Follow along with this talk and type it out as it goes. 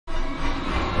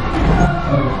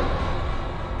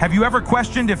Have you ever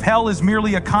questioned if hell is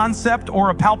merely a concept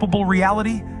or a palpable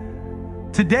reality?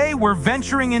 Today, we're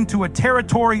venturing into a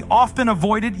territory often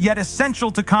avoided yet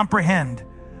essential to comprehend: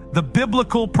 the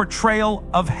biblical portrayal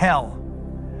of hell.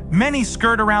 Many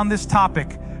skirt around this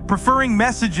topic, preferring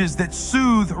messages that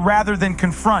soothe rather than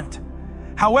confront.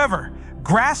 However,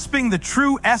 grasping the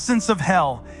true essence of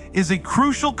hell is a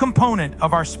crucial component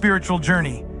of our spiritual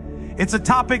journey. It's a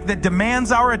topic that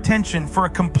demands our attention for a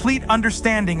complete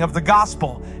understanding of the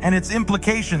gospel and its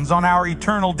implications on our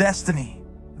eternal destiny.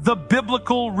 The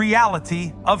biblical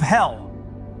reality of hell.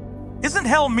 Isn't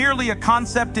hell merely a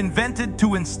concept invented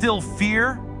to instill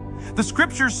fear? The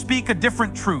scriptures speak a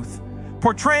different truth,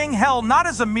 portraying hell not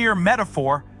as a mere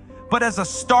metaphor, but as a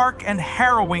stark and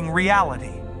harrowing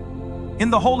reality. In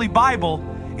the Holy Bible,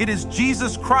 it is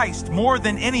Jesus Christ more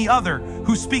than any other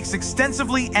who speaks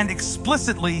extensively and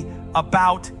explicitly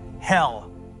about hell.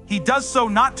 He does so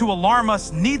not to alarm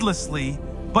us needlessly,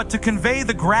 but to convey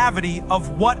the gravity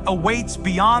of what awaits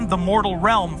beyond the mortal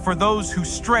realm for those who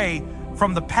stray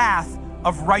from the path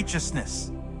of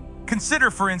righteousness. Consider,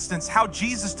 for instance, how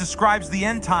Jesus describes the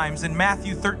end times in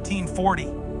Matthew 13:40.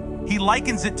 He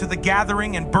likens it to the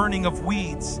gathering and burning of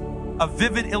weeds, a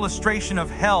vivid illustration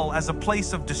of hell as a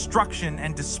place of destruction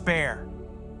and despair.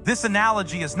 This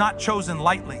analogy is not chosen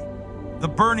lightly. The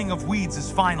burning of weeds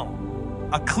is final,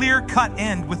 a clear-cut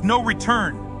end with no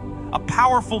return, a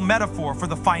powerful metaphor for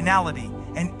the finality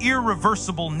and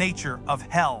irreversible nature of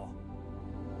hell.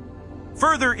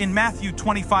 Further, in Matthew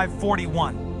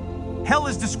 25:41, hell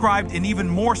is described in even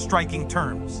more striking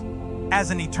terms,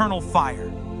 as an eternal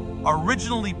fire,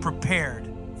 originally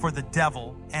prepared for the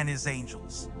devil and his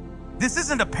angels. This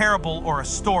isn't a parable or a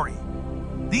story.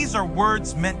 These are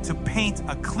words meant to paint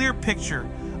a clear picture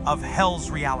of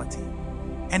hell's reality.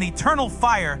 An eternal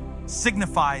fire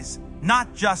signifies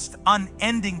not just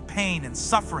unending pain and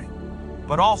suffering,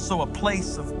 but also a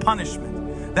place of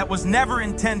punishment that was never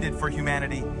intended for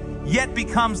humanity, yet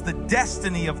becomes the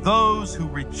destiny of those who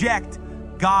reject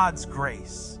God's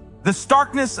grace. The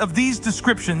starkness of these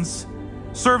descriptions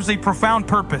serves a profound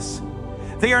purpose.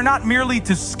 They are not merely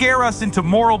to scare us into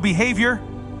moral behavior,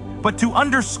 but to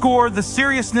underscore the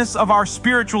seriousness of our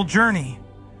spiritual journey.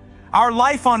 Our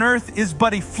life on earth is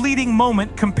but a fleeting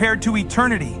moment compared to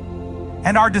eternity,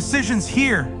 and our decisions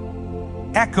here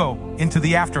echo into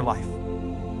the afterlife.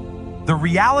 The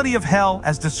reality of hell,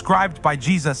 as described by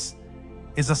Jesus,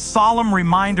 is a solemn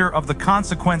reminder of the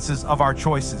consequences of our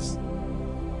choices.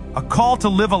 A call to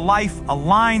live a life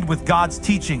aligned with God's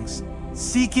teachings,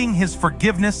 seeking His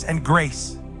forgiveness and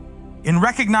grace. In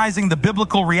recognizing the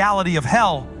biblical reality of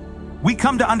hell, we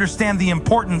come to understand the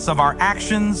importance of our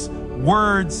actions,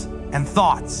 words, and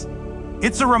thoughts.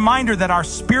 It's a reminder that our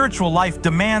spiritual life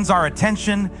demands our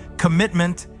attention,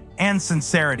 commitment, and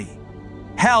sincerity.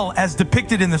 Hell, as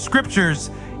depicted in the scriptures,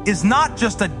 is not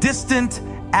just a distant,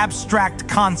 abstract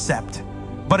concept,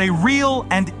 but a real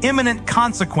and imminent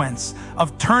consequence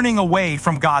of turning away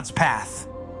from God's path.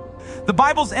 The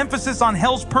Bible's emphasis on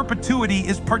hell's perpetuity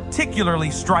is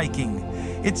particularly striking.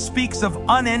 It speaks of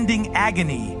unending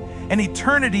agony, an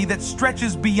eternity that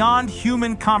stretches beyond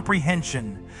human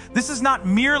comprehension. This is not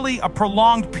merely a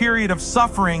prolonged period of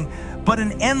suffering, but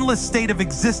an endless state of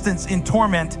existence in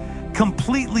torment,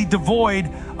 completely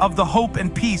devoid of the hope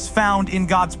and peace found in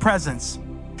God's presence.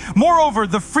 Moreover,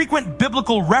 the frequent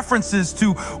biblical references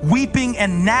to weeping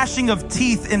and gnashing of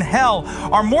teeth in hell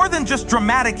are more than just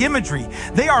dramatic imagery.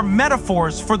 They are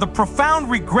metaphors for the profound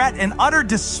regret and utter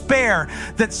despair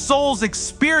that souls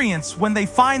experience when they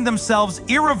find themselves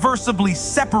irreversibly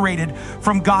separated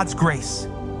from God's grace.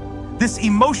 This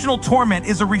emotional torment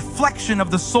is a reflection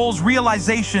of the soul's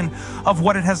realization of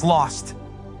what it has lost,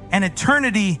 an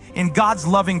eternity in God's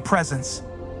loving presence.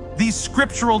 These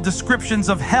scriptural descriptions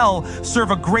of hell serve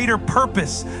a greater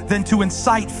purpose than to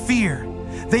incite fear.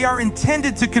 They are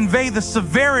intended to convey the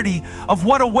severity of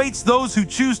what awaits those who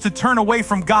choose to turn away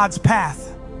from God's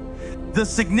path. The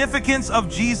significance of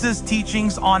Jesus'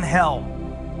 teachings on hell.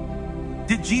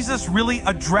 Did Jesus really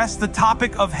address the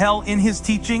topic of hell in his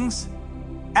teachings?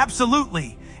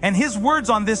 Absolutely. And his words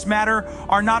on this matter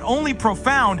are not only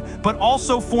profound, but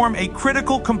also form a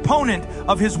critical component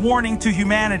of his warning to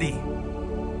humanity.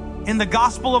 In the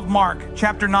Gospel of Mark,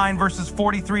 chapter 9, verses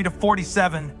 43 to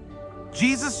 47,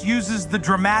 Jesus uses the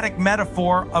dramatic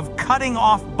metaphor of cutting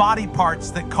off body parts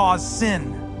that cause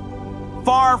sin.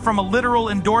 Far from a literal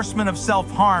endorsement of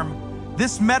self-harm,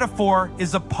 this metaphor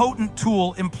is a potent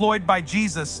tool employed by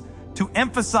Jesus to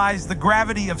emphasize the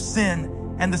gravity of sin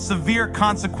and the severe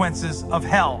consequences of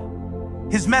hell.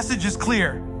 His message is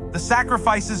clear: the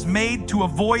sacrifices made to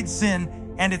avoid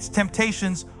sin and its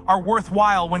temptations are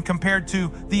worthwhile when compared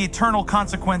to the eternal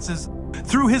consequences.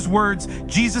 Through his words,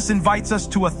 Jesus invites us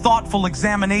to a thoughtful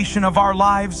examination of our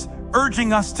lives,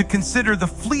 urging us to consider the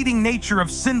fleeting nature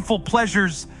of sinful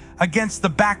pleasures against the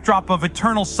backdrop of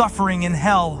eternal suffering in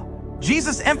hell.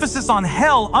 Jesus' emphasis on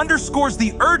hell underscores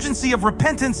the urgency of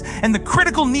repentance and the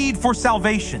critical need for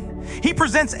salvation. He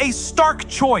presents a stark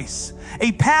choice: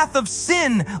 a path of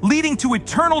sin leading to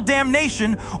eternal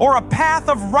damnation, or a path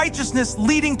of righteousness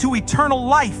leading to eternal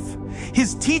life.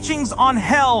 His teachings on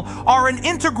hell are an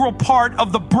integral part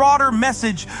of the broader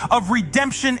message of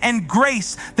redemption and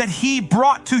grace that he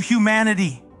brought to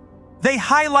humanity. They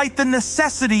highlight the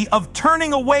necessity of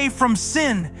turning away from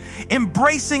sin,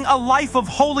 embracing a life of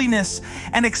holiness,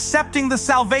 and accepting the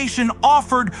salvation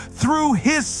offered through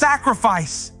his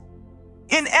sacrifice.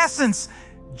 In essence,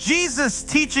 Jesus'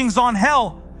 teachings on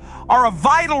hell are a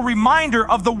vital reminder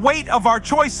of the weight of our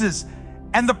choices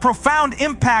and the profound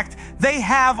impact they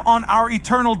have on our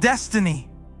eternal destiny.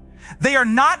 They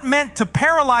are not meant to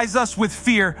paralyze us with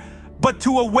fear, but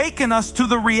to awaken us to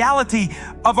the reality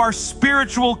of our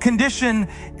spiritual condition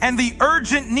and the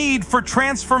urgent need for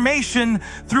transformation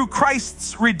through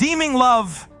Christ's redeeming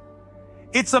love.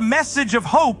 It's a message of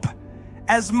hope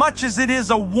as much as it is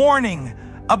a warning,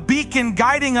 a beacon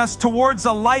guiding us towards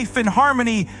a life in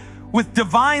harmony with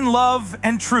divine love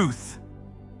and truth.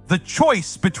 The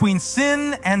choice between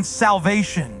sin and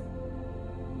salvation.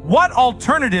 What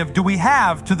alternative do we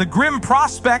have to the grim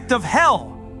prospect of hell?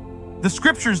 The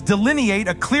scriptures delineate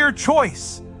a clear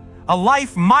choice: a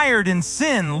life mired in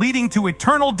sin leading to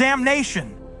eternal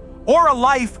damnation, or a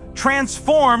life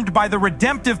transformed by the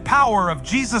redemptive power of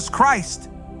Jesus Christ,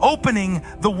 opening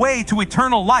the way to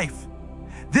eternal life.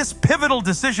 This pivotal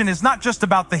decision is not just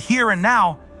about the here and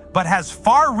now, but has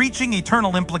far-reaching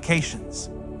eternal implications.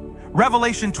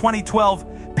 Revelation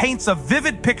 20:12 paints a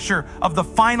vivid picture of the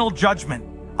final judgment,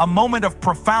 a moment of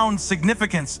profound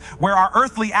significance where our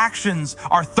earthly actions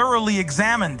are thoroughly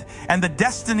examined and the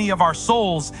destiny of our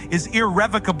souls is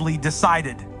irrevocably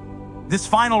decided. This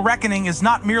final reckoning is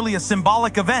not merely a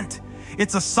symbolic event,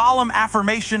 it's a solemn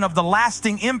affirmation of the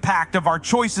lasting impact of our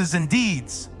choices and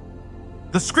deeds.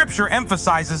 The scripture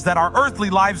emphasizes that our earthly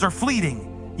lives are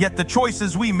fleeting, yet the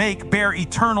choices we make bear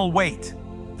eternal weight.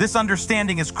 This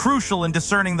understanding is crucial in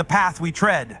discerning the path we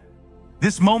tread.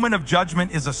 This moment of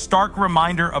judgment is a stark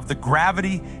reminder of the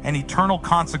gravity and eternal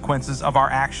consequences of our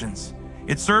actions.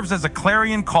 It serves as a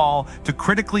clarion call to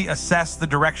critically assess the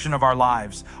direction of our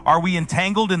lives. Are we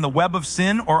entangled in the web of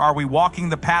sin, or are we walking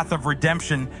the path of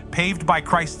redemption paved by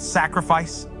Christ's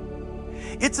sacrifice?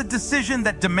 It's a decision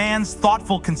that demands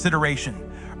thoughtful consideration,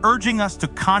 urging us to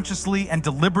consciously and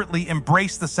deliberately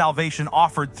embrace the salvation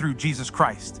offered through Jesus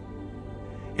Christ.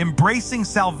 Embracing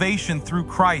salvation through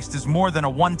Christ is more than a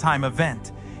one-time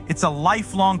event. It's a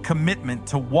lifelong commitment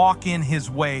to walk in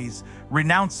his ways,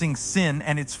 renouncing sin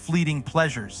and its fleeting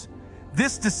pleasures.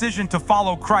 This decision to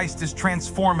follow Christ is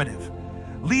transformative,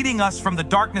 leading us from the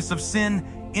darkness of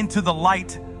sin into the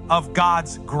light of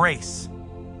God's grace.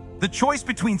 The choice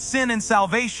between sin and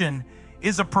salvation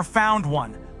is a profound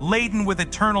one, laden with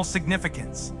eternal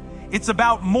significance. It's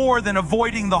about more than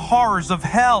avoiding the horrors of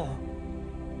hell.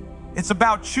 It's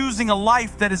about choosing a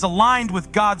life that is aligned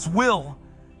with God's will,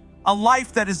 a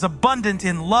life that is abundant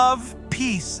in love,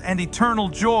 peace, and eternal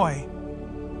joy.